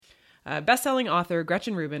Best-selling author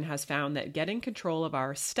Gretchen Rubin has found that getting control of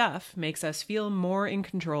our stuff makes us feel more in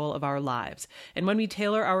control of our lives. And when we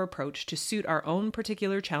tailor our approach to suit our own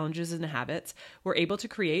particular challenges and habits, we're able to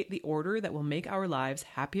create the order that will make our lives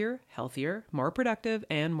happier, healthier, more productive,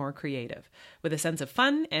 and more creative. With a sense of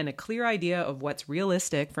fun and a clear idea of what's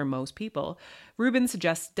realistic for most people, Rubin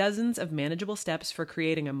suggests dozens of manageable steps for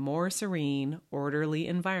creating a more serene, orderly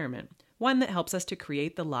environment. One that helps us to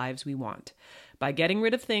create the lives we want. By getting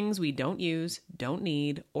rid of things we don't use, don't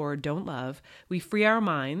need, or don't love, we free our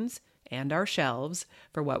minds and our shelves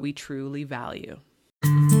for what we truly value.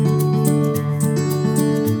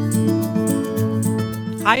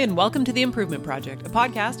 Hi, and welcome to The Improvement Project, a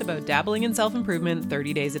podcast about dabbling in self-improvement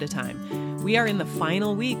 30 days at a time. We are in the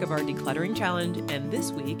final week of our decluttering challenge, and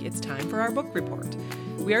this week it's time for our book report.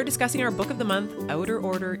 We are discussing our book of the month, Outer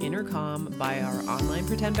Order, Inner Calm, by our online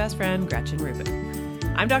pretend best friend, Gretchen Rubin.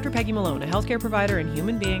 I'm Dr. Peggy Malone, a healthcare provider and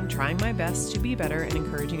human being trying my best to be better and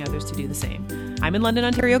encouraging others to do the same. I'm in London,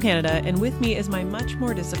 Ontario, Canada, and with me is my much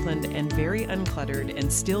more disciplined and very uncluttered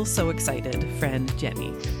and still so excited friend,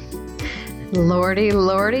 Jenny. Lordy,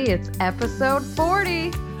 it's episode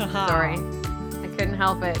 40. Sorry, I couldn't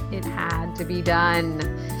help it. It had to be done.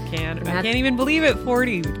 I can't even believe it,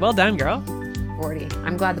 40. Well done, girl. 40.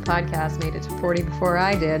 I'm glad the podcast made it to 40 before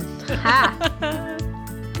I did. Ha!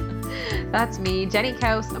 That's me, Jenny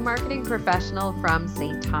Kouse, a marketing professional from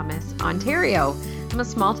St. Thomas, Ontario. I'm a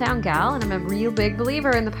small town gal and I'm a real big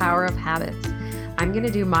believer in the power of habits. I'm going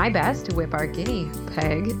to do my best to whip our guinea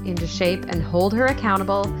pig into shape and hold her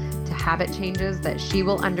accountable to habit changes that she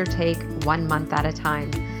will undertake 1 month at a time.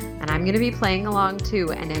 And I'm going to be playing along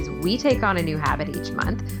too. And as we take on a new habit each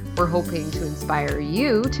month, we're hoping to inspire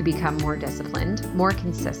you to become more disciplined, more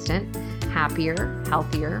consistent, happier,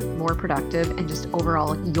 healthier, more productive, and just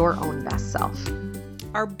overall your own best self.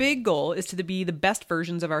 Our big goal is to be the best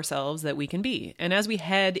versions of ourselves that we can be. And as we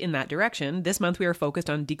head in that direction, this month we are focused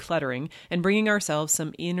on decluttering and bringing ourselves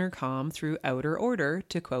some inner calm through outer order,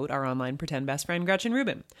 to quote our online pretend best friend, Gretchen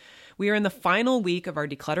Rubin. We are in the final week of our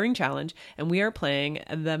decluttering challenge, and we are playing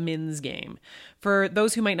the Mins game. For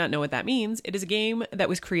those who might not know what that means, it is a game that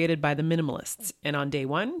was created by the minimalists. And on day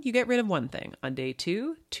 1, you get rid of 1 thing. On day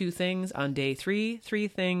 2, 2 things. On day 3, 3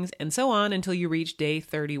 things, and so on until you reach day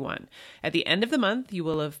 31. At the end of the month, you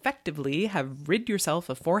will effectively have rid yourself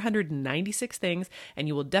of 496 things, and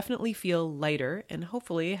you will definitely feel lighter and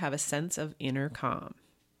hopefully have a sense of inner calm.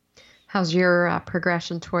 How's your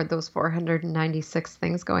progression toward those 496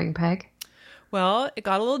 things going, Peg? Well, it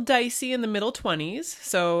got a little dicey in the middle 20s.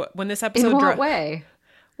 So when this episode in what way?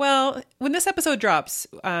 Well, when this episode drops,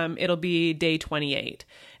 it'll be day 28.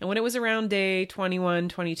 And when it was around day 21,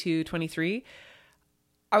 22, 23,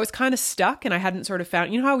 I was kind of stuck and I hadn't sort of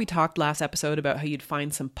found, you know how we talked last episode about how you'd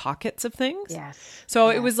find some pockets of things? Yes. So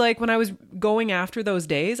It was like when I was going after those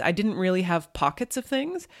days, I didn't really have pockets of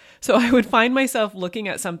things. So I would find myself looking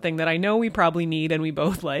at something that I know we probably need and we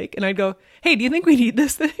both like. And I'd go, hey, do you think we need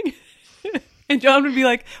this thing? And John would be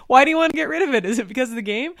like, why do you want to get rid of it? Is it because of the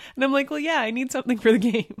game? And I'm like, well, yeah, I need something for the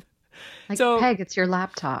game. Like, Peg, it's your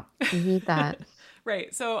laptop. You need that.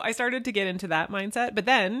 Right. So I started to get into that mindset, but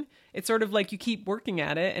then it's sort of like you keep working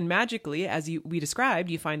at it and magically, as we described,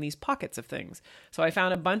 you find these pockets of things. So I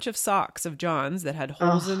found a bunch of socks of John's that had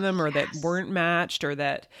holes in them or that weren't matched or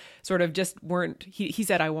that sort of just weren't, he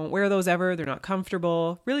said, I won't wear those ever. They're not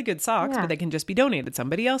comfortable, really good socks, but they can just be donated.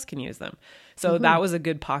 Somebody else can use them. So that was a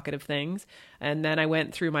good pocket of things. And then I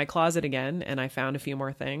went through my closet again and I found a few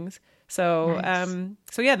more things. So, nice.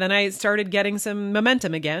 Then I started getting some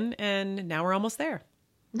momentum again and now we're almost there.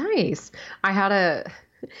 Nice. I had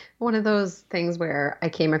one of those things where I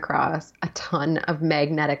came across a ton of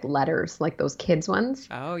magnetic letters, like those kids ones.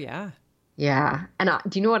 Oh, yeah. Yeah. And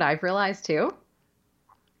do you know what I've realized too?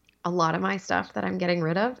 A lot of my stuff that I'm getting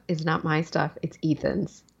rid of is not my stuff. It's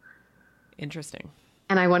Ethan's. Interesting.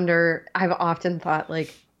 And I wonder, I've often thought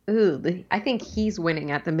like, ooh, I think he's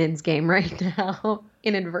winning at the men's game right now,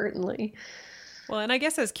 inadvertently. Well, and I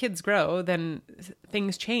guess as kids grow, then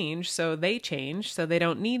things change, so they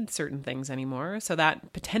don't need certain things anymore. So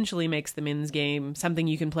that potentially makes the men's game something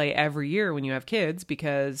you can play every year when you have kids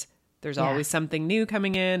because there's always something new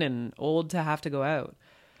coming in and old to have to go out.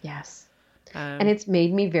 Yes. And it's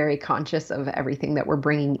made me very conscious of everything that we're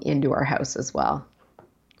bringing into our house as well.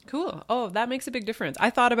 Cool. Oh, that makes a big difference. I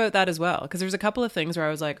thought about that as well because there's a couple of things where I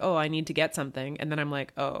was like, oh, I need to get something. And then I'm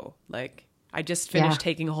like, oh, like I just finished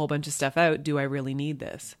taking a whole bunch of stuff out. Do I really need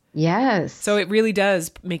this? Yes. So it really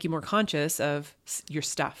does make you more conscious of your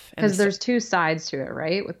stuff. Because there's two sides to it,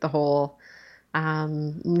 right? With the whole,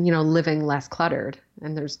 living less cluttered.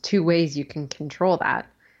 And there's two ways you can control that.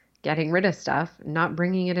 getting rid of stuff, not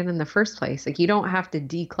bringing it in the first place. Like, you don't have to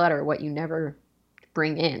declutter what you never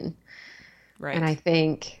bring in. Right. And I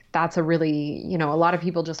think that's a really, a lot of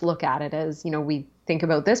people just look at it as, we think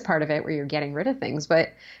about this part of it where you're getting rid of things. But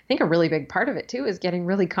I think a really big part of it too is getting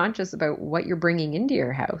really conscious about what you're bringing into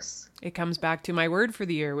your house. It comes back to my word for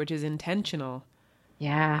the year, which is intentional.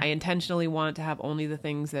 Yeah. I intentionally want to have only the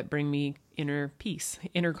things that bring me inner peace,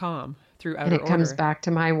 inner calm through outer And it order. comes back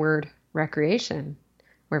to my word, recreation,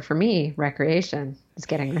 where for me, recreation is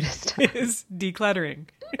getting rid of stuff. Is decluttering.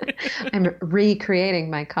 I'm recreating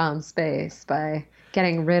my calm space by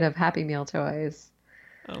getting rid of Happy Meal toys.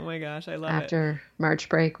 Oh my gosh, I love it. After March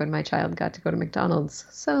break, when my child got to go to McDonald's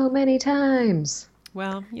so many times.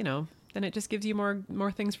 Well, then it just gives you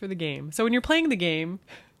more things for the game. So when you're playing the game,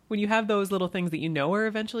 when you have those little things that you know are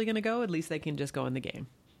eventually going to go, at least they can just go in the game.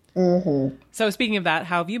 Mm-hmm. So speaking of that,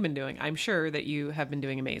 how have you been doing? I'm sure that you have been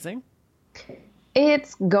doing amazing.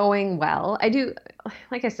 It's going well. I do,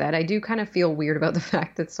 like I said, I do kind of feel weird about the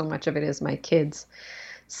fact that so much of it is my kids'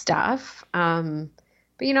 stuff. But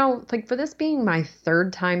like for this being my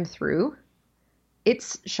third time through,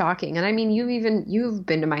 it's shocking. And I mean, you've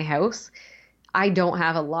been to my house. I don't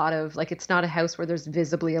have a lot of, like, it's not a house where there's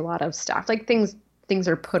visibly a lot of stuff. Like things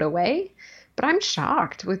are put away, but I'm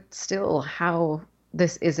shocked with still how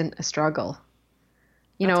this isn't a struggle.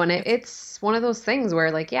 It's one of those things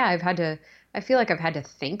where, like, yeah, I feel like I've had to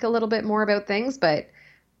think a little bit more about things, but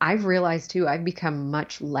I've realized too, I've become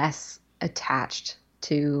much less attached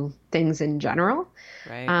to things in general.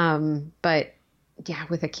 Right. But yeah,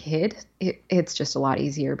 with a kid, it's just a lot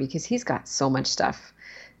easier because he's got so much stuff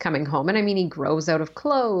coming home. And I mean, he grows out of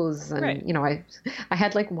clothes and, right. I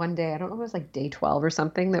had like one day, I don't know, it was like day 12 or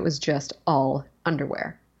something that was just all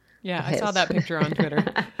underwear. Yeah, I saw that picture on Twitter.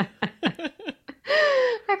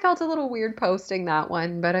 I felt a little weird posting that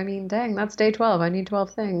one, but I mean, dang, that's day 12. I need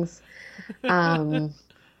 12 things.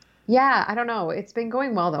 Yeah, I don't know. It's been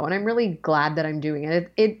going well though, and I'm really glad that I'm doing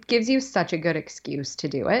it. It gives you such a good excuse to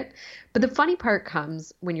do it. But the funny part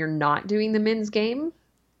comes when you're not doing the men's game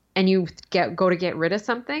and you go to get rid of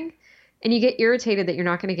something and you get irritated that you're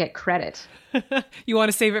not going to get credit. You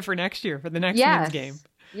want to save it for next year, for the next men's game.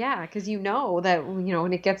 Yeah, because you know that,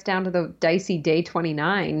 when it gets down to the dicey day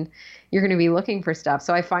 29, you're going to be looking for stuff.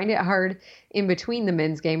 So I find it hard in between the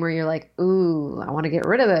men's game where you're like, ooh, I want to get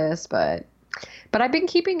rid of this. But I've been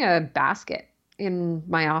keeping a basket in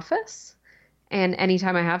my office. And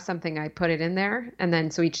anytime I have something, I put it in there. And then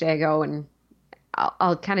so each day I go and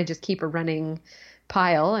I'll kind of just keep a running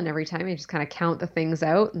pile. And every time I just kind of count the things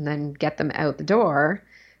out and then get them out the door.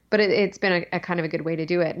 But it's been a kind of a good way to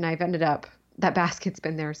do it. And I've ended up, that basket's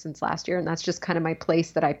been there since last year, and that's just kind of my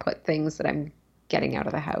place that I put things that I'm getting out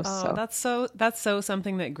of the house. Oh, that's so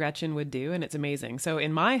something that Gretchen would do, and it's amazing. So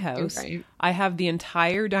in my house, right. I have the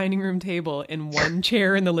entire dining room table and one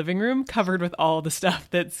chair in the living room covered with all the stuff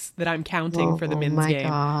that I'm counting for the men's game. Oh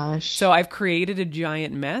my gosh. So I've created a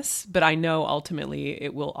giant mess, but I know ultimately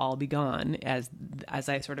it will all be gone as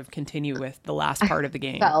I sort of continue with the last part of the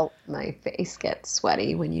game. I felt my face get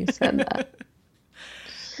sweaty when you said that.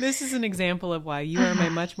 This is an example of why you are my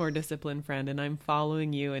much more disciplined friend, and I'm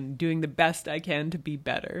following you and doing the best I can to be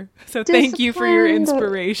better. So thank you for your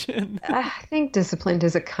inspiration. I think disciplined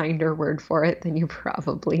is a kinder word for it than you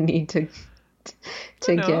probably need to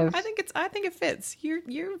give. I think it fits.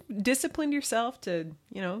 You're disciplined yourself to,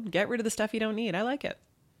 get rid of the stuff you don't need. I like it.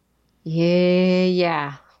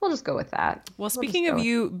 Yeah. We'll just go with that. Well, speaking of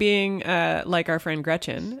you being like our friend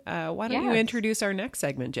Gretchen, why don't you introduce our next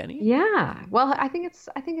segment, Jenny? Yeah. Well, I think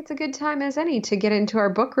it's a good time as any to get into our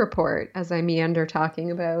book report as I meander talking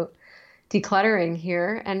about decluttering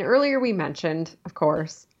here. And earlier we mentioned, of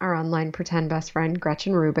course, our online pretend best friend,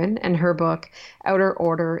 Gretchen Rubin, and her book, Outer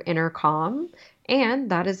Order, Inner Calm. And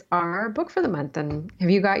that is our book for the month. And have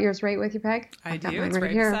you got yours right with you, Peg? I do. It's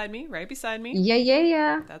right beside me.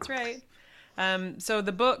 Yeah. That's right. So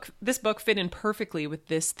this book fit in perfectly with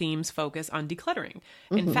this theme's focus on decluttering.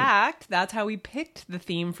 In fact, that's how we picked the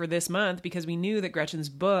theme for this month, because we knew that Gretchen's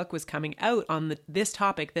book was coming out on this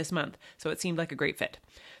topic this month. So it seemed like a great fit.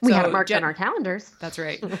 We had it marked on our calendars. That's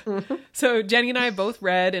right. So Jenny and I both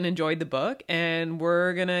read and enjoyed the book, and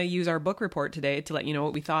we're going to use our book report today to let you know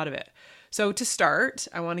what we thought of it. So to start,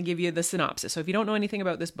 I want to give you the synopsis. So if you don't know anything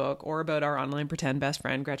about this book or about our online pretend best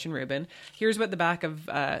friend, Gretchen Rubin, here's what the back of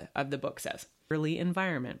the book says. Early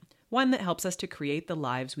environment, one that helps us to create the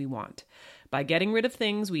lives we want. By getting rid of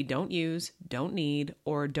things we don't use, don't need,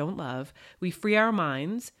 or don't love, we free our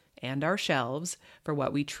minds and our shelves for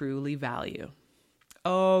what we truly value.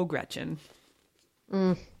 Oh, Gretchen.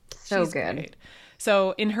 So She's good. Great.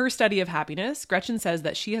 So in her study of happiness, Gretchen says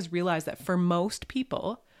that she has realized that for most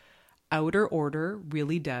people, outer order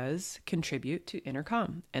really does contribute to inner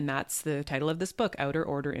calm. And that's the title of this book, Outer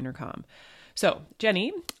Order, Inner Calm. So,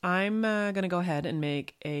 Jenny, I'm going to go ahead and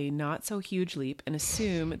make a not so huge leap and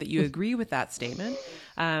assume that you agree with that statement.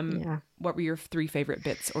 What were your 3 favorite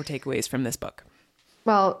bits or takeaways from this book?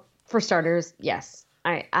 Well, for starters, yes,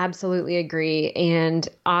 I absolutely agree. And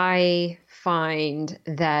I find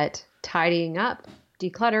that tidying up,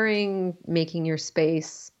 decluttering, making your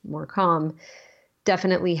space more calm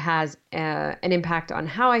definitely has an impact on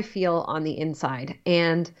how I feel on the inside.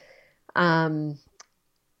 And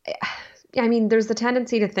I mean, there's the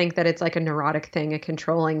tendency to think that it's like a neurotic thing, a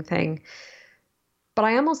controlling thing, but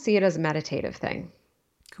I almost see it as a meditative thing.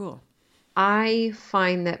 Cool. I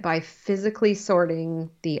find that by physically sorting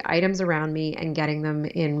the items around me and getting them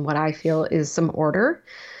in what I feel is some order,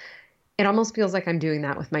 it almost feels like I'm doing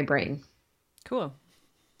that with my brain. Cool.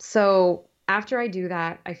 So after I do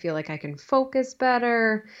that, I feel like I can focus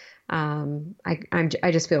better. I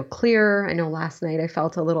just feel clearer. I know last night I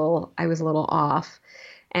was a little off.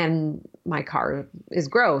 And my car is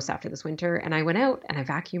gross after this winter. And I went out and I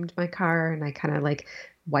vacuumed my car and I kind of like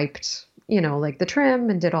wiped, like the trim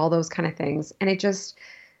and did all those kind of things. And I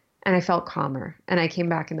felt calmer. And I came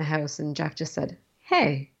back in the house and Jeff just said,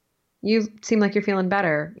 "Hey, you seem like you're feeling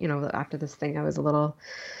better." After this thing, I was a little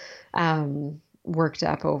worked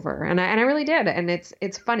up over. And I really did. And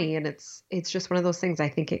it's funny. And it's just one of those things I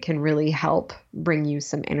think it can really help bring you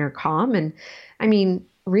some inner calm. And I mean,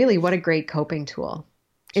 really, what a great coping tool.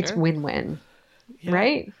 Sure. It's win-win,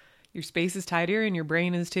 right? Your space is tidier and your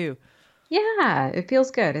brain is too. Yeah, it feels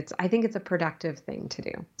good. I think it's a productive thing to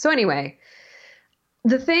do. So anyway,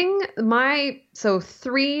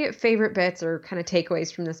 3 favorite bits or kind of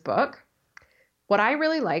takeaways from this book. What I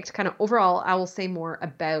really liked, kind of overall, I will say more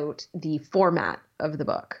about the format of the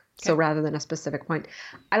book. Okay. So rather than a specific point,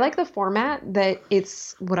 I like the format that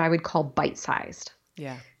it's what I would call bite-sized.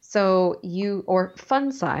 Yeah. So or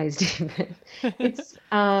fun-sized even. It's,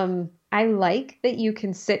 I like that you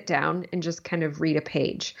can sit down and just kind of read a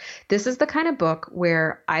page. This is the kind of book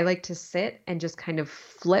where I like to sit and just kind of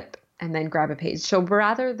flip and then grab a page. So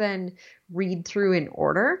rather than read through in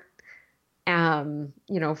order, from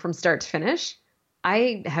start to finish,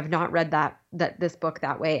 I have not read this book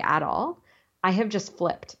that way at all. I have just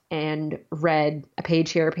flipped and read a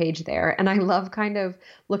page here, a page there. And I love kind of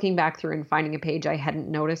looking back through and finding a page I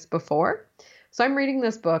hadn't noticed before. So I'm reading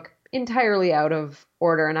this book entirely out of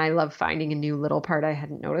order. And I love finding a new little part I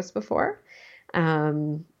hadn't noticed before.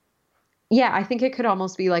 I think it could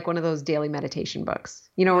almost be like one of those daily meditation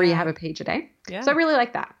books, where you have a page a day. Yeah. So I really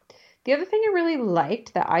like that. The other thing I really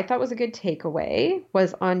liked that I thought was a good takeaway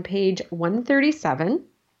was on page 137.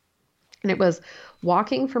 And it was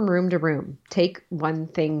walking from room to room. Take one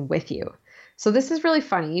thing with you. So this is really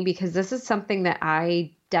funny because this is something that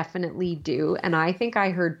I definitely do. And I think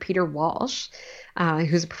I heard Peter Walsh,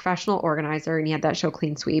 who's a professional organizer, and he had that show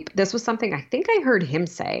Clean Sweep. This was something I think I heard him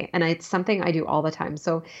say, and it's something I do all the time.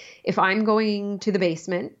 So if I'm going to the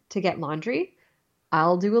basement to get laundry,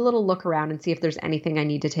 I'll do a little look around and see if there's anything I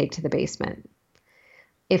need to take to the basement.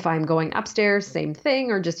 If I'm going upstairs, same thing,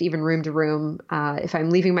 or just even room to room. If I'm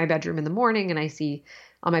leaving my bedroom in the morning and I see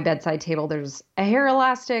on my bedside table there's a hair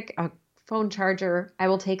elastic, a phone charger, I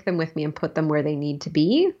will take them with me and put them where they need to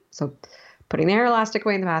be. So putting the hair elastic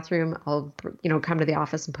away in the bathroom, I'll come to the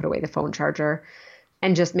office and put away the phone charger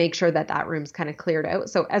and just make sure that room's kind of cleared out.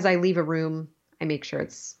 So as I leave a room, I make sure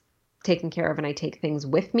it's taken care of and I take things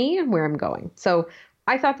with me where I'm going. So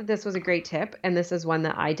I thought that this was a great tip, and this is one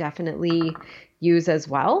that I definitely use as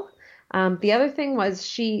well. The other thing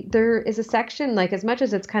was there is a section, like as much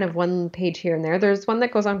as it's kind of one page here and there's one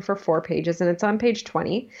that goes on for 4 pages, and it's on page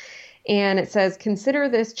 20. And it says, consider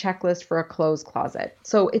this checklist for a clothes closet.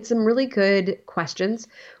 So it's some really good questions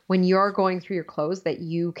when you're going through your clothes that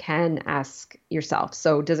you can ask yourself.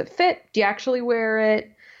 So does it fit? Do you actually wear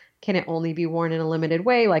it? Can it only be worn in a limited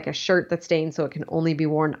way, like a shirt that's stained so it can only be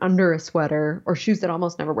worn under a sweater, or shoes that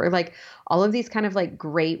almost never wear? Like all of these kind of like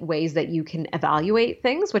great ways that you can evaluate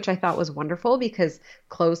things, which I thought was wonderful because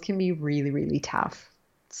clothes can be really, really tough.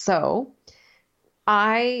 So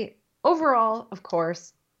overall, of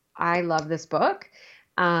course, I love this book.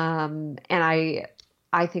 And I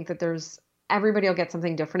think that everybody will get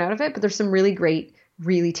something different out of it, but there's some really great,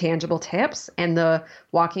 really tangible tips. And the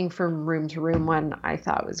walking from room to room one I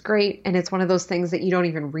thought was great. And it's one of those things that you don't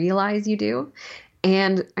even realize you do.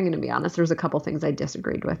 And I'm going to be honest, there's a couple things I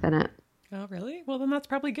disagreed with in it. Oh, really? Well, then that's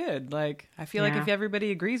probably good. Like, I feel like if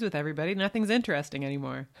everybody agrees with everybody, nothing's interesting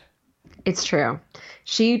anymore. It's true.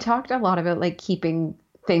 She talked a lot about like keeping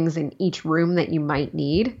things in each room that you might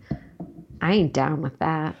need. I ain't down with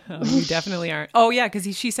that. Oh, you definitely aren't. Oh, yeah,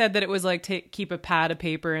 because she said that it was like keep a pad of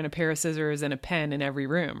paper and a pair of scissors and a pen in every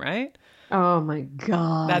room, right? Oh my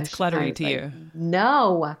gosh. That's I cluttery was to like, you.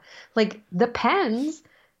 no. Like the pens,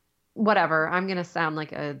 whatever. I'm going to sound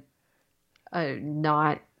like a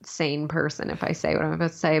not sane person if I say what I'm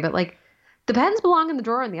about to say, but like the pens belong in the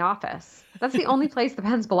drawer in the office. That's the only place the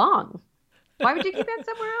pens belong. Why would you keep it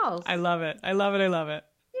somewhere else? I love it. I love it. I love it.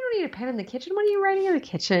 You don't need a pen in the kitchen. What are you writing in the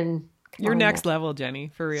kitchen? Come You're on, next level,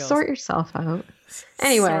 Jenny, for real. sort yourself out.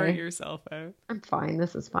 Anyway, Sort yourself out. I'm fine.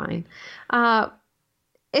 This is fine.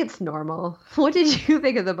 It's normal. What did you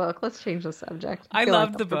think of the book? Let's change the subject. I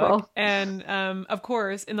loved the book. And of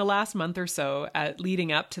course, in the last month or so,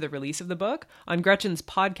 leading up to the release of the book, on Gretchen's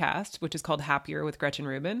podcast, which is called Happier with Gretchen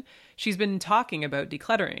Rubin, she's been talking about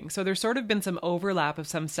decluttering. So there's sort of been some overlap of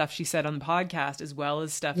some stuff she said on the podcast as well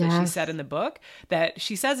as stuff that she said in the book, that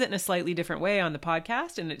she says it in a slightly different way on the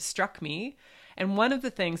podcast, and it struck me. And one of the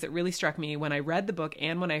things that really struck me when I read the book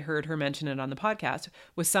and when I heard her mention it on the podcast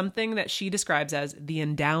was something that she describes as the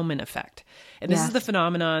endowment effect. And this is the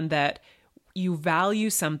phenomenon that you value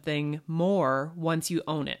something more once you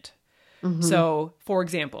own it. Mm-hmm. So, for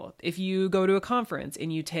example, if you go to a conference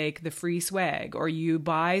and you take the free swag, or you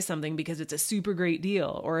buy something because it's a super great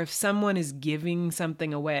deal, or if someone is giving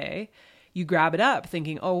something away, you grab it up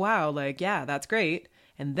thinking, oh, wow, like, yeah, that's great.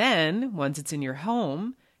 And then once it's in your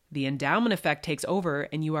home, the endowment effect takes over,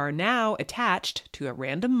 and you are now attached to a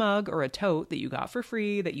random mug or a tote that you got for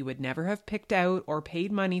free that you would never have picked out or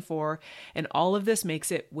paid money for. And all of this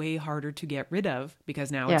makes it way harder to get rid of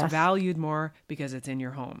because now it's valued more because it's in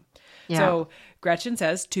your home. Yeah. So Gretchen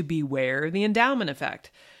says to beware the endowment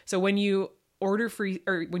effect. So when you order free,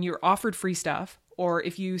 or when you're offered free stuff, or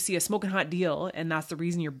if you see a smoking hot deal and that's the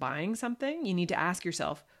reason you're buying something, you need to ask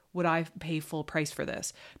yourself, would I pay full price for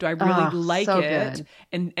this? Do I really like it?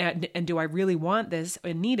 And do I really want this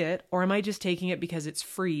and need it? Or am I just taking it because it's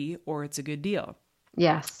free or it's a good deal?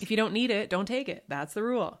 Yes. If you don't need it, don't take it. That's the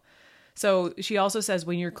rule. So she also says,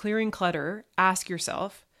 when you're clearing clutter, ask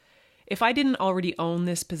yourself, if I didn't already own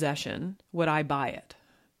this possession, would I buy it?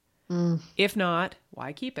 If not,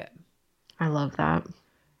 why keep it? I love that.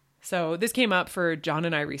 So this came up for John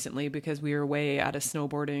and I recently because we were away at a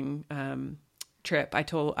snowboarding trip.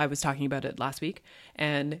 I was talking about it last week,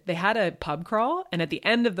 and they had a pub crawl, and at the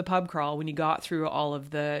end of the pub crawl, when you got through all of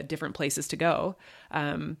the different places to go,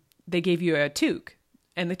 they gave you a toque,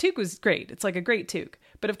 and the toque was great. It's like a great toque,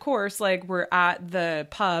 but of course, like, we're at the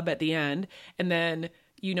pub at the end, and then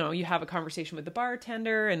you have a conversation with the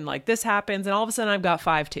bartender, and like this happens, and all of a sudden I've got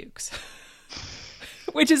 5 toques.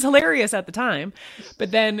 Which is hilarious at the time.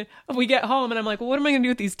 But then we get home and I'm like, well, what am I going to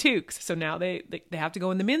do with these toques? So now they have to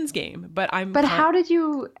go in the men's game. But how did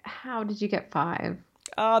you get 5?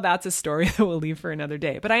 Oh, that's a story that we'll leave for another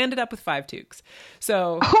day. But I ended up with 5 toques.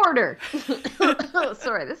 So order.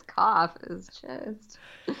 Sorry, this cough is just.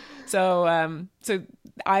 So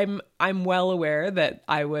I'm well aware that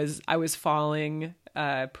I was falling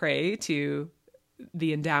prey to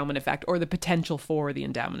the endowment effect, or the potential for the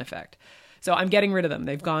endowment effect. So I'm getting rid of them.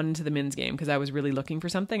 They've gone into the men's game because I was really looking for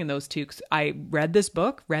something. And those toques, I read this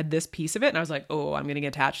piece of it, and I was like, oh, I'm going to get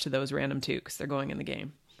attached to those random toques. They're going in the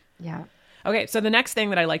game. Yeah. Okay. So the next thing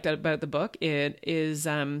that I liked about the book is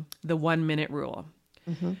the 1 minute rule.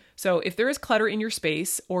 Mm-hmm. So if there is clutter in your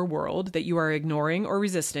space or world that you are ignoring or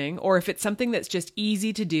resisting, or if it's something that's just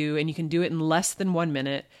easy to do and you can do it in less than 1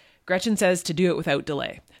 minute, Gretchen says to do it without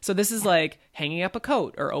delay. So this is like hanging up a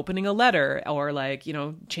coat, or opening a letter, or like,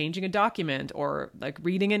 changing a document, or like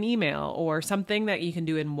reading an email, or something that you can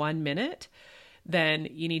do in 1 minute. Then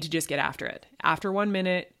you need to just get after it. After 1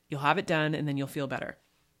 minute, you'll have it done, and then you'll feel better.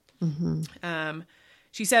 Mm-hmm.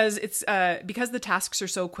 She says it's because the tasks are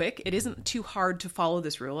so quick, it isn't too hard to follow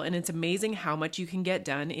this rule. And it's amazing how much you can get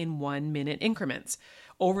done in 1 minute increments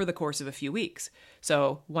over the course of a few weeks.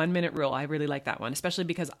 So 1 minute rule, I really like that one, especially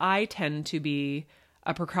because I tend to be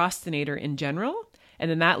a procrastinator in general.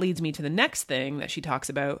 And then that leads me to the next thing that she talks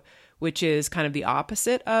about, which is kind of the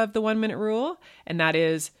opposite of the 1 minute rule. And that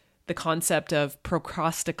is the concept of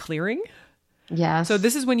procrasticlearing. Yes. So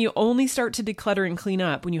this is when you only start to declutter and clean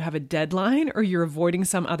up when you have a deadline or you're avoiding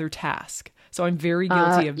some other task. So I'm very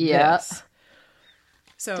guilty of this.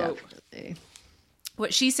 So definitely.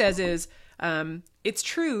 What she says is, it's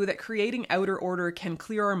true that creating outer order can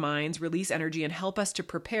clear our minds, release energy, and help us to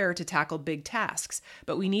prepare to tackle big tasks.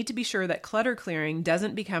 But we need to be sure that clutter clearing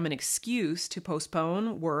doesn't become an excuse to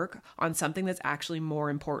postpone work on something that's actually more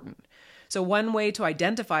important. So one way to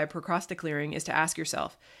identify procrastinating is to ask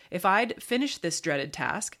yourself, if I'd finished this dreaded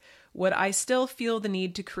task, would I still feel the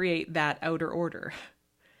need to create that outer order?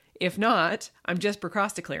 If not, I'm just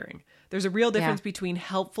procrastinating. There's a real difference between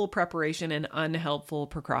helpful preparation and unhelpful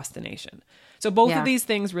procrastination. So both of these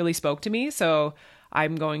things really spoke to me. So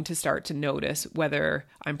I'm going to start to notice whether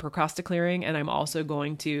I'm procrastinating, and I'm also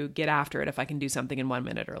going to get after it if I can do something in 1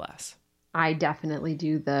 minute or less. I definitely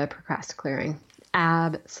do the procrastinating.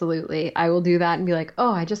 Absolutely. I will do that and be like,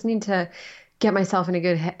 oh, I just need to get myself in a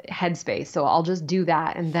good headspace. So I'll just do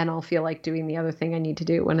that. And then I'll feel like doing the other thing I need to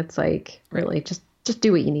do, when it's like, really, just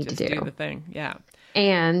do what you need to do. Just do the thing. Yeah.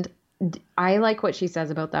 And I like what she says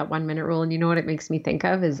about that 1 minute rule. And you know what it makes me think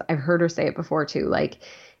of is, I've heard her say it before too. Like,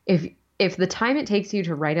 if the time it takes you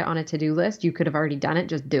to write it on a to-do list, you could have already done it,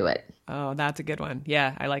 just do it. Oh, that's a good one.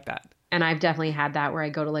 Yeah, I like that. And I've definitely had that where I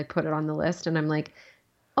go to like put it on the list and I'm like,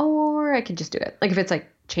 oh, or I could just do it. Like if it's like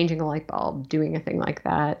changing a light bulb, doing a thing like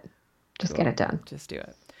that, just get it done. Just do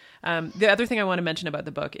it. The other thing I want to mention about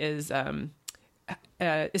the book is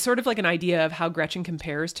sort of like an idea of how Gretchen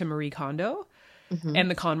compares to Marie Kondo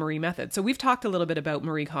and the KonMari method. So we've talked a little bit about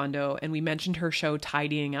Marie Kondo, and we mentioned her show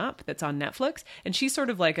Tidying Up that's on Netflix. And she's sort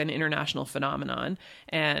of like an international phenomenon,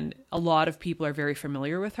 and a lot of people are very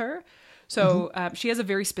familiar with her. So she has a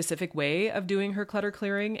very specific way of doing her clutter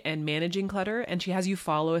clearing and managing clutter, and she has you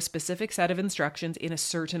follow a specific set of instructions in a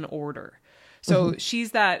certain order. So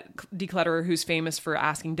she's that declutterer who's famous for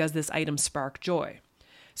asking, does this item spark joy?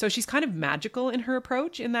 So she's kind of magical in her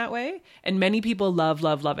approach in that way. And many people love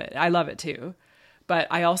it. I love it too. But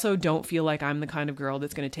I also don't feel like I'm the kind of girl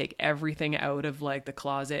that's going to take everything out of like the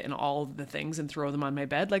closet and all of the things and throw them on my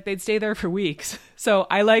bed. Like they'd stay there for weeks. So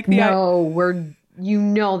I like the... You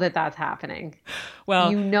know that's happening.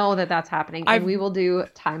 Well, you know that's happening. And we will do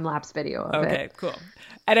time-lapse video of it. Okay, cool.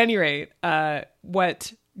 At any rate,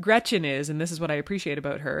 what Gretchen is, and this is what I appreciate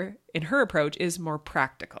about her, in her approach is more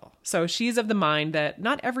practical. So she's of the mind that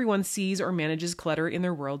not everyone sees or manages clutter in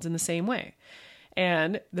their worlds in the same way.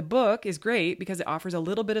 And the book is great because it offers a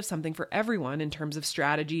little bit of something for everyone in terms of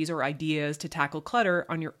strategies or ideas to tackle clutter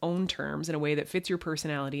on your own terms in a way that fits your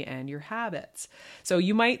personality and your habits. So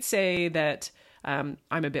you might say that I'm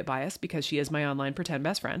a bit biased because she is my online pretend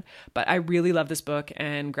best friend, but I really love this book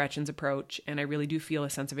and Gretchen's approach, and I really do feel a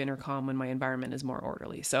sense of inner calm when my environment is more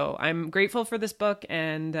orderly. So I'm grateful for this book,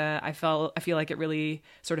 and I feel like it really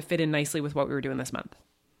sort of fit in nicely with what we were doing this month.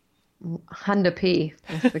 Hunda P,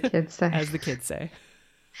 as the kids say. As the kids say.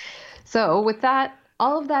 So with that,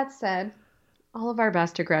 all of that said, all of our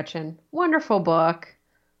best to Gretchen. Wonderful book.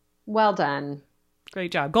 Well done.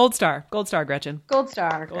 Great job. Gold star. Gold star, Gretchen. Gold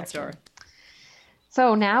star. Gold star.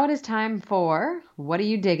 So now it is time for What Are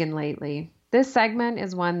You Digging Lately? This segment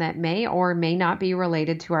is one that may or may not be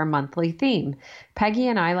related to our monthly theme. Peggy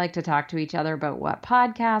and I like to talk to each other about what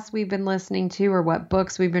podcasts we've been listening to, or what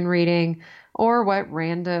books we've been reading, or what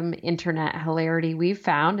random internet hilarity we've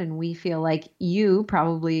found. And we feel like you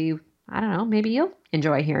probably, I don't know, maybe you'll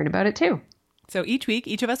enjoy hearing about it too. So each week,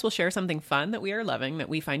 each of us will share something fun that we are loving, that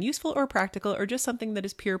we find useful or practical, or just something that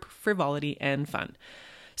is pure frivolity and fun.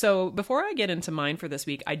 So before I get into mine for this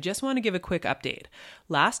week, I just want to give a quick update.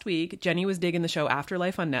 Last week, Jenny was digging the show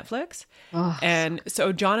Afterlife on Netflix. Oh. And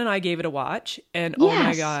so John and I gave it a watch, and oh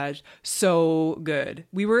my gosh, so good.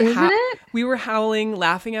 We were howling,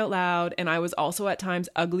 laughing out loud, and I was also at times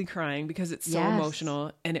ugly crying because it's so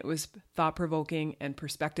emotional, and it was thought-provoking and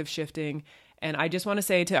perspective shifting. And I just want to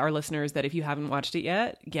say to our listeners that if you haven't watched it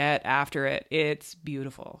yet, get after it. It's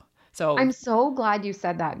beautiful. So I'm so glad you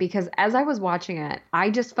said that, because as I was watching it, I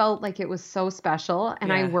just felt like it was so special,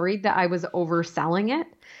 and I worried that I was overselling it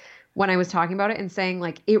when I was talking about it and saying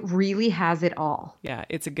like, it really has it all. Yeah,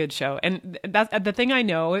 it's a good show. And that's the thing I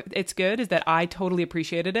know it's good is that I totally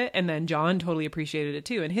appreciated it. And then John totally appreciated it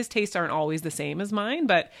too. And his tastes aren't always the same as mine,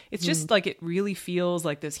 but it's just like, it really feels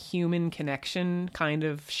like this human connection kind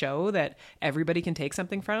of show that everybody can take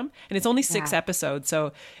something from. And it's only 6 episodes.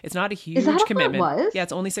 So it's not a huge commitment. All it was? Yeah,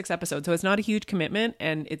 it's only 6 episodes. So it's not a huge commitment,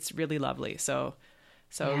 and it's really lovely. So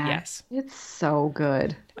yes. It's so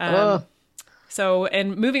good. So,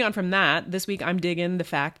 and moving on from that, this week I'm digging the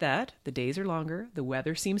fact that the days are longer, the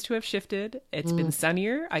weather seems to have shifted, it's been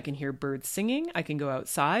sunnier, I can hear birds singing, I can go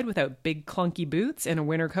outside without big clunky boots and a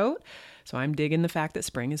winter coat. So I'm digging the fact that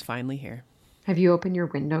spring is finally here. Have you opened your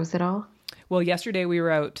windows at all? Well, yesterday we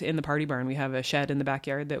were out in the party barn. We have a shed in the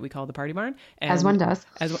backyard that we call the party barn. And as one does.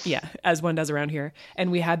 As one does around here.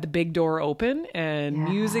 And we had the big door open and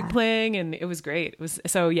music playing, and it was great.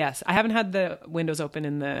 Yes, I haven't had the windows open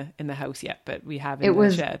in the house yet, but we have in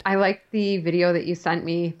the shed. I liked the video that you sent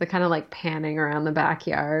me, the kind of like panning around the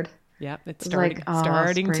backyard. Yeah, it's starting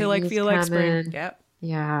to like feel like spring. Yep.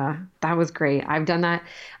 Yeah, that was great. I've done that.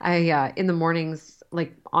 In the mornings,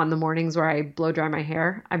 like on the mornings where I blow dry my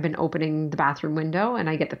hair, I've been opening the bathroom window and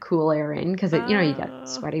I get the cool air in because you know, you get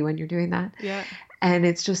sweaty when you're doing that. Yeah. And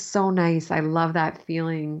it's just so nice. I love that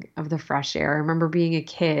feeling of the fresh air. I remember being a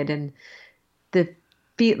kid and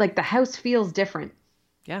like the house feels different.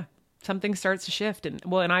 Yeah. Something starts to shift. And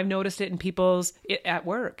I've noticed it in at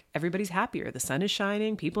work. Everybody's happier. The sun is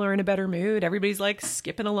shining. People are in a better mood. Everybody's like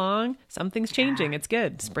skipping along. Something's changing. It's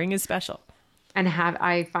good. Spring is special. And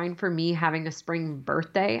I find for me having a spring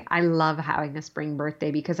birthday, I love having a spring birthday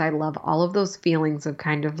because I love all of those feelings of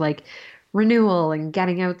kind of like renewal and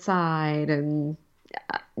getting outside and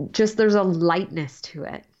just there's a lightness to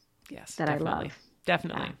it. Yes, that definitely. I love.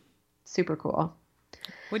 Definitely. Yeah, super cool.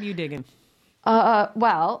 What are you digging?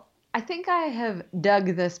 Well, I think I have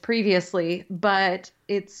dug this previously, but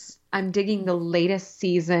I'm digging the latest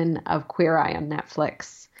season of Queer Eye on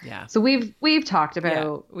Netflix. Yeah. So we've talked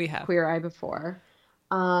about we have. Queer Eye before.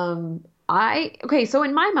 So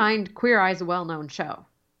in my mind, Queer Eye is a well-known show,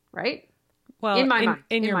 right? Well, in my mind.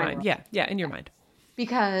 In your mind. World. Yeah, in your mind.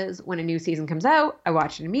 Because when a new season comes out, I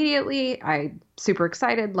watch it immediately. I'm super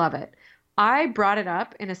excited, love it. I brought it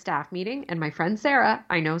up in a staff meeting, and my friend Sarah,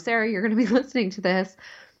 I know Sarah, you're going to be listening to this.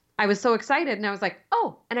 I was so excited, and I was like,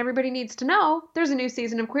 oh, and everybody needs to know there's a new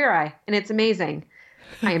season of Queer Eye, and it's amazing.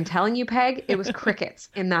 I am telling you, Peg, it was crickets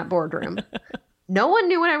in that boardroom. No one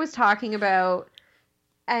knew what I was talking about.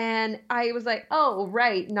 And I was like, oh,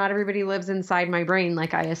 right. Not everybody lives inside my brain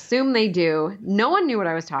like I assume they do. No one knew what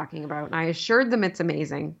I was talking about. And I assured them it's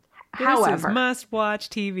amazing. This is must-watch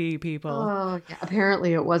TV, people. Oh, yeah.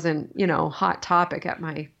 Apparently it wasn't, hot topic at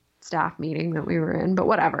my staff meeting that we were in, but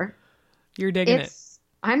whatever. You're digging it.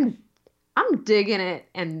 I'm digging it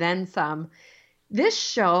and then some. This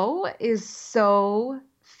show is so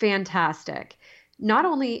fantastic. Not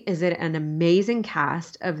only is it an amazing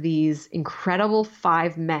cast of these incredible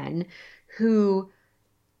 5 men who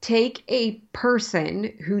take a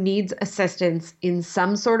person who needs assistance in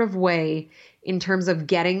some sort of way in terms of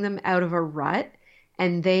getting them out of a rut,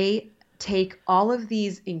 and they take all of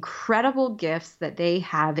these incredible gifts that they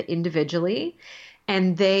have individually,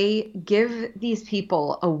 and they give these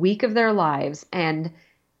people a week of their lives and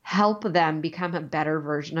help them become a better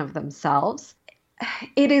version of themselves.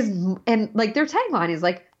 It is, and like their tagline is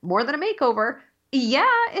like, more than a makeover. Yeah,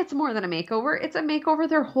 it's more than a makeover. It's a makeover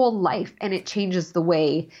their whole life, and it changes the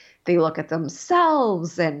way they look at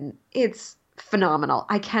themselves, and it's phenomenal.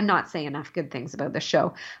 I cannot say enough good things about the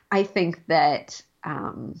show. I think that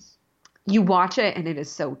you watch it, and it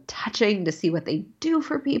is so touching to see what they do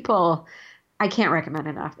for people. I can't recommend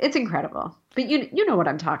enough. It's incredible. But you know what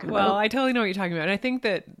I'm talking about. Well, I totally know what you're talking about. And I think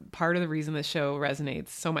that part of the reason this show resonates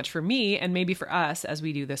so much for me, and maybe for us as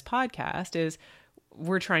we do this podcast, is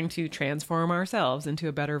we're trying to transform ourselves into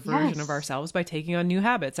a better version of ourselves by taking on new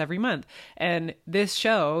habits every month. And this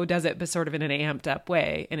show does it, but sort of in an amped up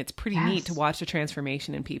way. And it's pretty neat to watch the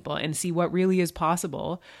transformation in people and see what really is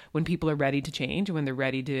possible when people are ready to change and when they're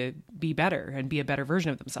ready to be better and be a better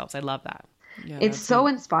version of themselves. I love that. Yeah, it's so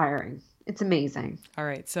inspiring. It's amazing. All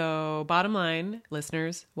right. So bottom line,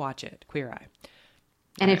 listeners, watch it. Queer Eye.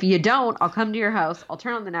 And if you don't, I'll come to your house. I'll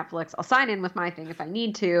turn on the Netflix. I'll sign in with my thing if I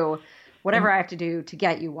need to. Whatever I have to do to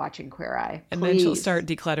get you watching Queer Eye. And then she'll start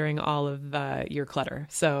decluttering all of your clutter.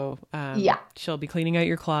 So she'll be cleaning out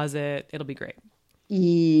your closet. It'll be great.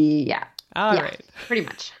 Yeah. All right. Pretty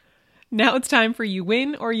much. Now it's time for You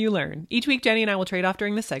Win or You Learn. Each week, Jenny and I will trade off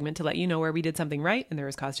during this segment to let you know where we did something right and there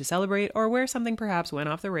is cause to celebrate, or where something perhaps went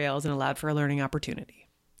off the rails and allowed for a learning opportunity.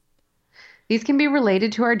 These can be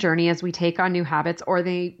related to our journey as we take on new habits, or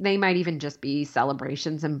they might even just be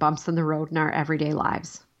celebrations and bumps in the road in our everyday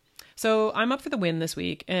lives. So I'm up for the win this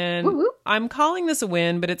week, and I'm calling this a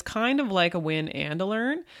win, but it's kind of like a win and a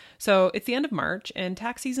learn. So it's the end of March and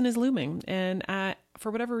tax season is looming. And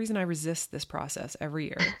for whatever reason, I resist this process every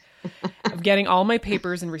year of getting all my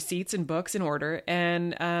papers and receipts and books in order.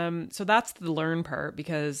 And so that's the learn part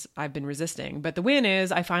because I've been resisting. But the win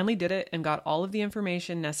is I finally did it and got all of the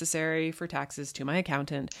information necessary for taxes to my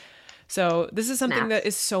accountant. So this is something that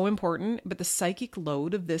is so important, but the psychic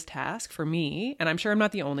load of this task for me, and I'm sure I'm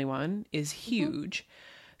not the only one, is huge.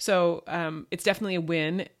 So it's definitely a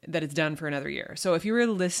win that it's done for another year. So if you were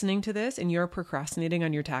listening to this and you're procrastinating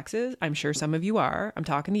on your taxes, I'm sure some of you are. I'm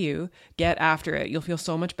talking to you. Get after it. You'll feel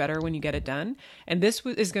so much better when you get it done. And this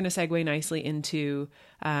is going to segue nicely into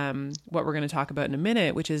what we're going to talk about in a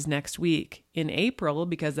minute, which is next week in April,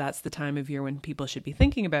 because that's the time of year when people should be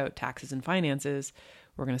thinking about taxes and finances.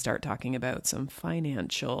 We're going to start talking about some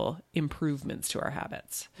financial improvements to our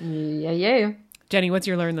habits. Yeah. Jenny, what's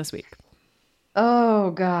your learn this week?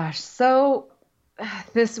 Oh, gosh. So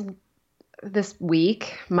this this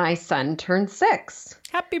week, my son turned 6.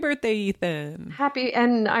 Happy birthday, Ethan.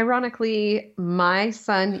 And ironically, my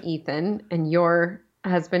son, Ethan, and your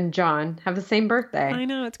husband, John, have the same birthday. I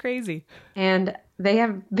know, it's crazy. And they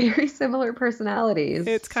have very similar personalities.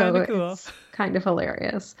 It's kind of cool. It's kind of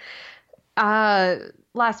hilarious.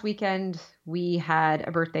 Last weekend, we had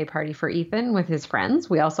a birthday party for Ethan with his friends.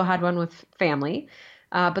 We also had one with family.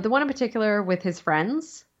 But the one in particular with his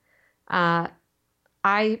friends, we had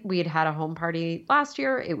a home party last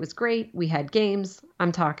year. It was great. We had games.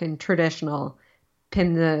 I'm talking traditional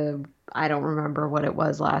I don't remember what it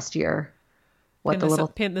was last year.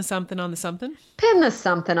 Pin the something on the something? Pin the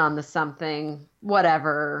something on the something,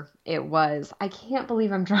 whatever it was. I can't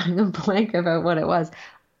believe I'm drawing a blank about what it was.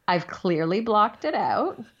 I've clearly blocked it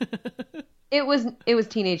out. It was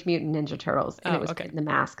Teenage Mutant Ninja Turtles, and it was in the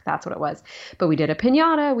mask. That's what it was. But we did a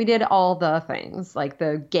piñata. We did all the things, like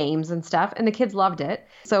the games and stuff, and the kids loved it.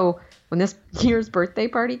 So when this year's birthday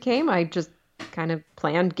party came, I just kind of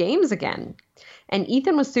planned games again. And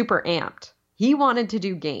Ethan was super amped. He wanted to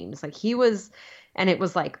do games. And it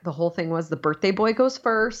was like the whole thing was the birthday boy goes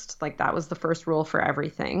first. Like that was the first rule for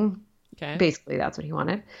everything. Okay. Basically, that's what he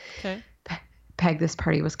wanted. Okay. Peg, this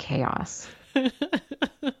party was chaos.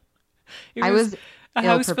 I was a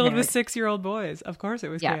house filled with 6-year-old boys. Of course it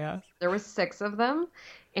was chaos. There was 6 of them.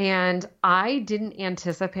 And I didn't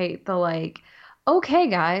anticipate okay,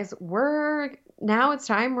 guys, now it's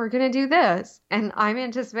time. We're going to do this. And I'm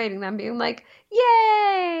anticipating them being like,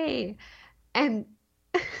 yay. And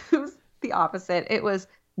it was the opposite. It was,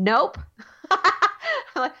 nope. I'm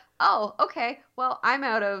like, oh, okay. Well, I'm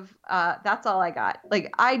out of, that's all I got.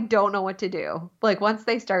 Like, I don't know what to do. Like, once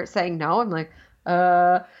they start saying no, I'm like,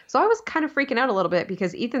 so I was kind of freaking out a little bit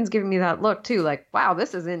because Ethan's giving me that look too. Like, wow,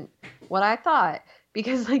 this isn't what I thought.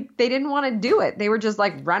 Because they didn't want to do it. They were just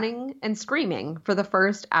running and screaming for the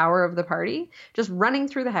first hour of the party, just running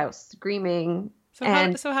through the house, screaming. So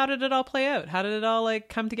how did it all play out? How did it all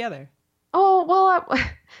come together? Oh, well,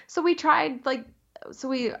 so we tried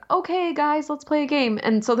okay, guys, let's play a game.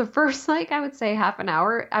 And so the first, I would say half an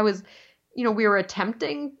hour, we were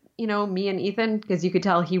attempting, me and Ethan, because you could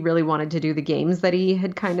tell he really wanted to do the games that he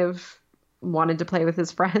had kind of wanted to play with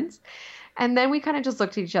his friends. And then we kind of just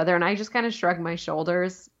looked at each other and I just kind of shrugged my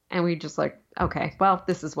shoulders and we just okay, well,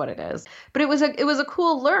 this is what it is. But it was a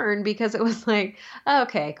cool learn because it was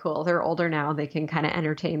okay, cool. They're older now. They can kind of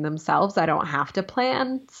entertain themselves. I don't have to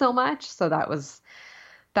plan so much. So that was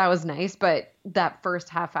nice. But that first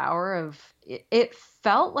half hour it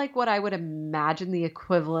felt like what I would imagine the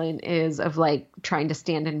equivalent is of trying to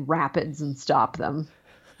stand in rapids and stop them.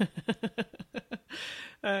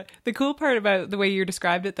 The cool part about the way you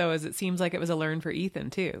described it, though, is it seems like it was a learn for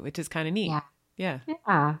Ethan, too, which is kind of neat. Yeah,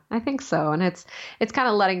 I think so. And it's kind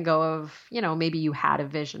of letting go of, maybe you had a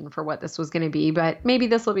vision for what this was going to be, but maybe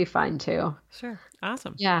this will be fun, too. Sure.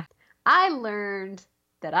 Awesome. Yeah. I learned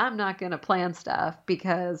that I'm not going to plan stuff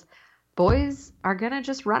because boys are going to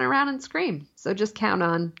just run around and scream. So just count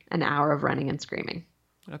on an hour of running and screaming.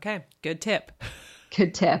 Okay. Good tip.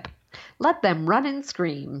 Good tip. Let them run and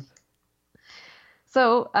scream.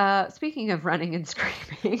 So, speaking of running and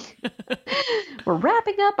screaming, we're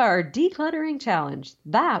wrapping up our decluttering challenge.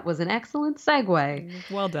 That was an excellent segue.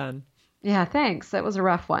 Well done. Yeah, thanks. That was a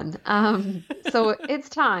rough one. So it's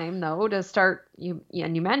time, though, to start. You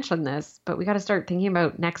mentioned this, but we got to start thinking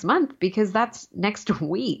about next month because that's next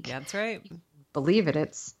week. That's right. Believe it,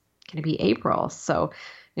 it's going to be April. So,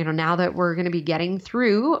 now that we're going to be getting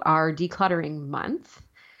through our decluttering month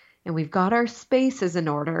and we've got our spaces in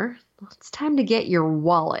order, it's time to get your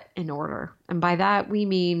wallet in order. And by that, we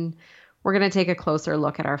mean we're going to take a closer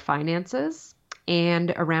look at our finances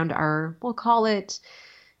and around our, we'll call it,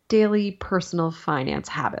 daily personal finance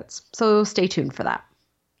habits. So stay tuned for that.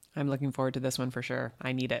 I'm looking forward to this one for sure.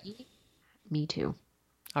 I need it. Me too.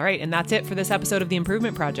 All right, and that's it for this episode of The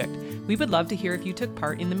Improvement Project. We would love to hear if you took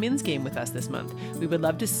part in the Mins game with us this month. We would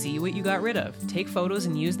love to see what you got rid of. Take photos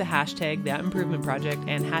and use the hashtag #ThatImprovementProject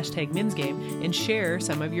and hashtag MinsGame and share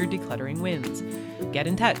some of your decluttering wins. Get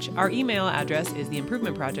in touch. Our email address is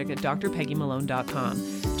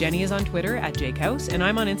theimprovementproject@drpeggymalone.com. Jenny is on Twitter @jkaus, and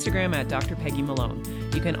I'm on Instagram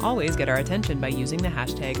 @drpeggymalone. You can always get our attention by using the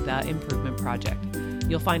hashtag #TheImprovementProject.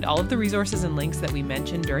 You'll find all of the resources and links that we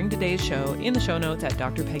mentioned during today's show in the show notes at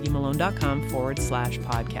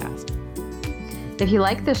drpeggymalone.com/podcast. If you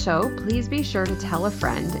like the show, please be sure to tell a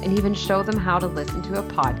friend and even show them how to listen to a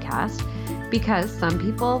podcast because some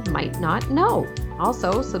people might not know.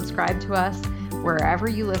 Also, subscribe to us wherever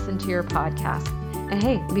you listen to your podcast. And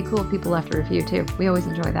hey, it'd be cool if people left a review too. We always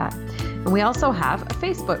enjoy that. And we also have a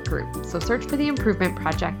Facebook group. So search for The Improvement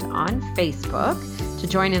Project on Facebook to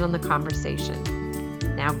join in on the conversation.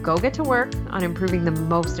 Now go get to work on improving the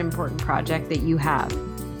most important project that you have.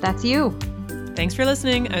 That's you. Thanks for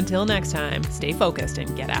listening. Until next time, stay focused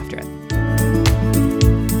and get after it.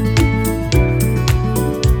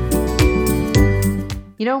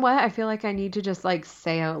 You know what? I feel like I need to just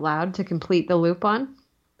say out loud to complete the loop on.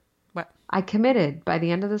 What? I committed by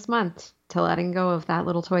the end of this month to letting go of that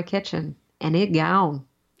little toy kitchen. And it gone.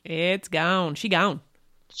 It's gone. She gone.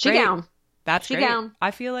 She Great. gone. That's she great. Gone. I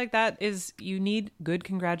feel like you need good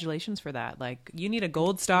congratulations for that. You need a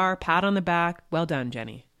gold star, pat on the back. Well done,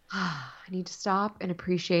 Jenny. I need to stop and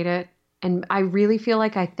appreciate it. And I really feel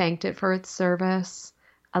like I thanked it for its service.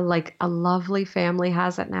 A lovely family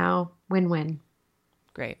has it now. Win-win.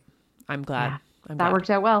 Great. I'm glad. Yeah, that worked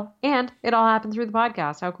out well. And it all happened through the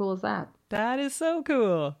podcast. How cool is that? That is so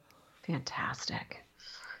cool. Fantastic.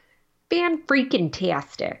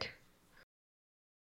 Fan-freaking-tastic.